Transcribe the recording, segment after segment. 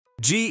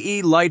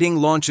GE Lighting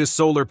launches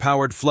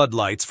solar-powered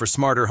floodlights for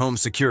smarter home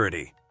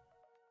security.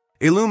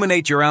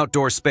 Illuminate your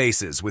outdoor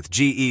spaces with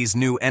GE's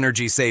new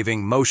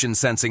energy-saving,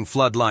 motion-sensing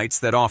floodlights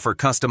that offer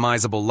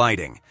customizable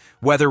lighting,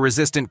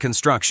 weather-resistant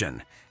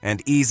construction,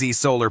 and easy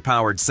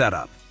solar-powered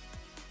setup.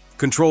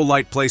 Control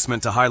light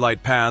placement to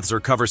highlight paths or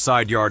cover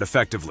side yard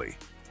effectively.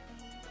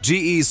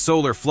 GE's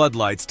solar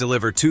floodlights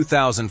deliver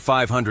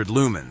 2,500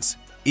 lumens,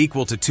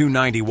 equal to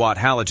 290-watt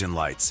halogen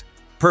lights,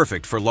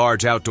 perfect for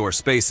large outdoor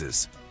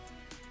spaces.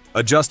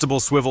 Adjustable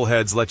swivel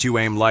heads let you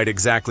aim light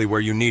exactly where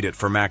you need it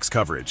for max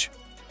coverage.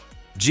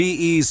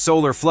 GE's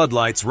solar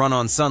floodlights run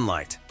on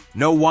sunlight.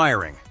 No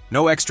wiring,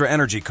 no extra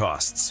energy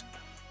costs.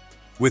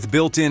 With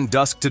built-in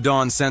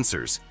dusk-to-dawn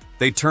sensors,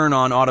 they turn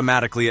on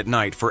automatically at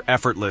night for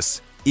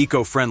effortless,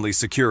 eco-friendly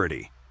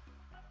security.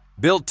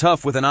 Built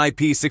tough with an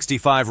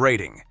IP65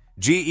 rating,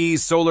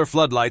 GE's solar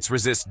floodlights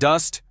resist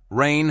dust,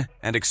 rain,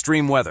 and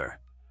extreme weather.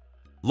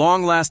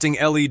 Long-lasting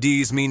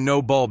LEDs mean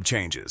no bulb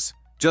changes,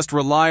 just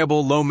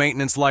reliable,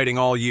 low-maintenance lighting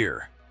all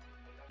year.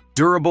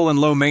 Durable and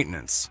low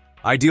maintenance,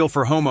 ideal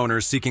for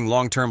homeowners seeking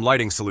long-term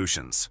lighting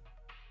solutions.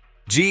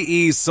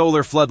 GE's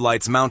solar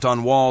floodlights mount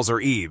on walls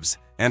or eaves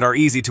and are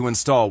easy to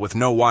install with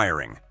no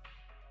wiring.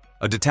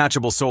 A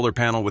detachable solar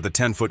panel with a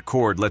 10-foot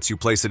cord lets you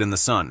place it in the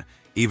sun,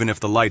 even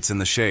if the light's in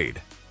the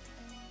shade.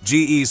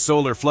 GE's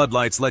solar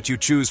floodlights let you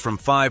choose from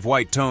 5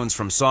 white tones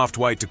from soft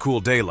white to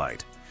cool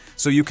daylight,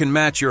 so you can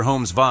match your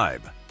home's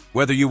vibe,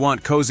 whether you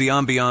want cozy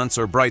ambiance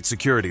or bright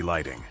security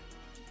lighting.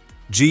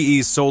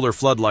 GE's solar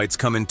floodlights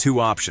come in 2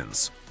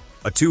 options: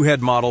 a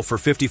 2-head model for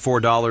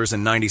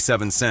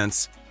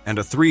 $54.97 and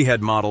a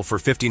 3-head model for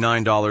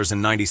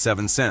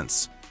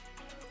 $59.97.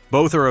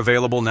 Both are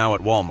available now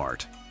at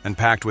Walmart and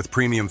packed with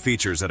premium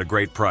features at a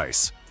great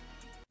price.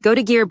 Go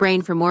to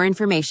GearBrain for more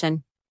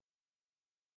information.